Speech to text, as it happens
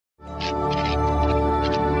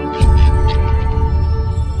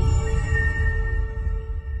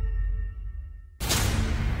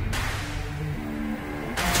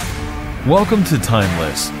Welcome to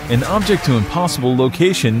Timeless, an object to impossible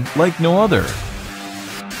location like no other.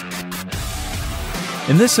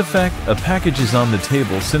 In this effect, a package is on the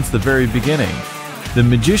table since the very beginning. The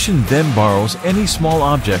magician then borrows any small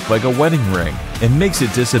object like a wedding ring and makes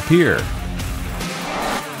it disappear.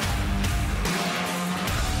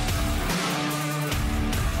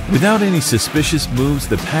 Without any suspicious moves,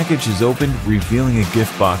 the package is opened, revealing a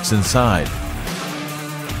gift box inside.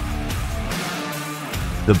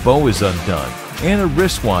 The bow is undone, and a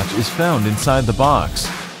wristwatch is found inside the box.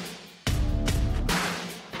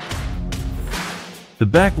 The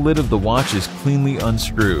back lid of the watch is cleanly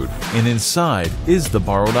unscrewed, and inside is the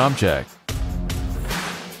borrowed object.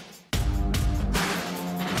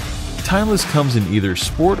 Timeless comes in either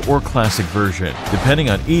sport or classic version,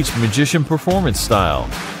 depending on each magician performance style.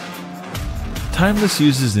 Timeless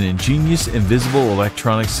uses an ingenious invisible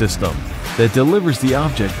electronic system that delivers the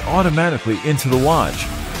object automatically into the watch,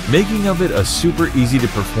 making of it a super easy to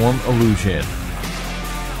perform illusion.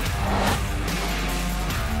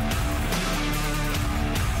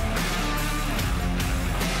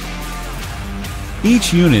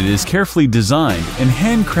 Each unit is carefully designed and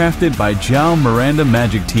handcrafted by Joao Miranda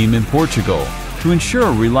Magic Team in Portugal to ensure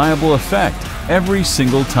a reliable effect every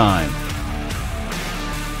single time.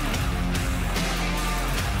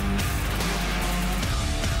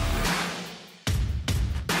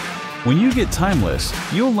 When you get Timeless,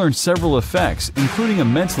 you'll learn several effects, including a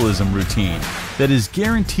mentalism routine that is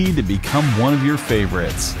guaranteed to become one of your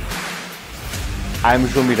favorites. I'm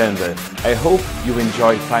Joao Miranda. I hope you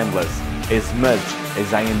enjoy Timeless as much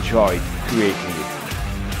as I enjoyed creating it.